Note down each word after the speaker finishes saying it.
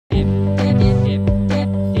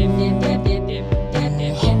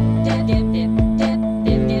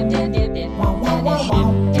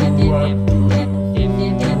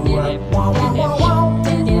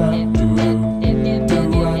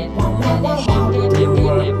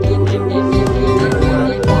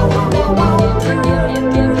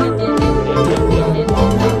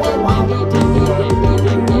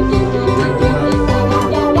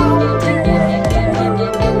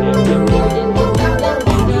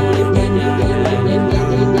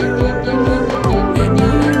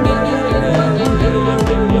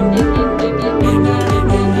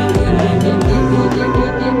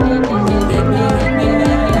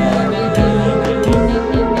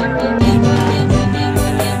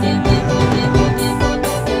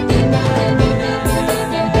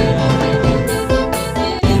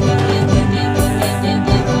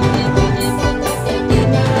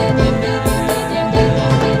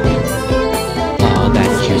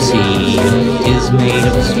see is made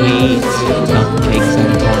of sweets, cupcakes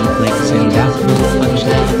and cornflakes and apple fudge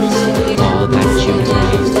lips. All that you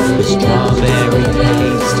taste, the strawberry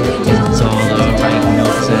paste, it's all the right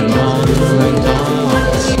notes and all the right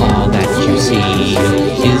dots. All that you see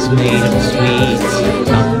is made of sweets,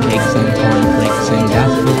 cupcakes and cornflakes and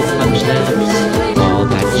apple fudge lips. All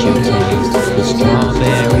that you taste, the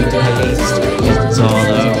strawberry paste, it's all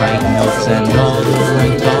the right notes and all the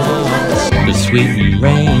right dots. The sweetened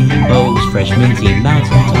rainbows, fresh minty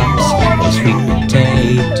mountaintops, the sweet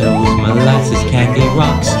potatoes, molasses, candy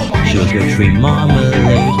rocks, sugar tree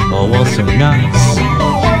marmalade, oh also nice.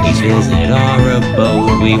 Please visit our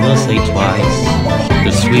abode, we will say twice.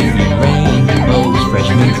 The sweetened rainbows, fresh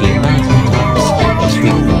minty mountaintops, the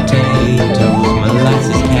sweet potatoes,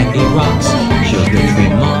 molasses, candy rocks, sugar tree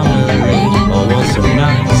marmalade, oh also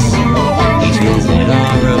nice. Please visit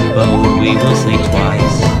our abode, we will say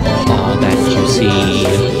twice. All that you see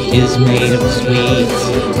is made of sweets,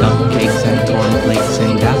 cupcakes and cornflakes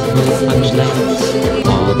and apple fudge lips.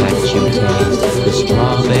 All that you taste, the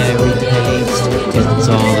strawberry paste, it's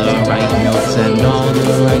all the right notes and all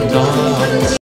the right dots.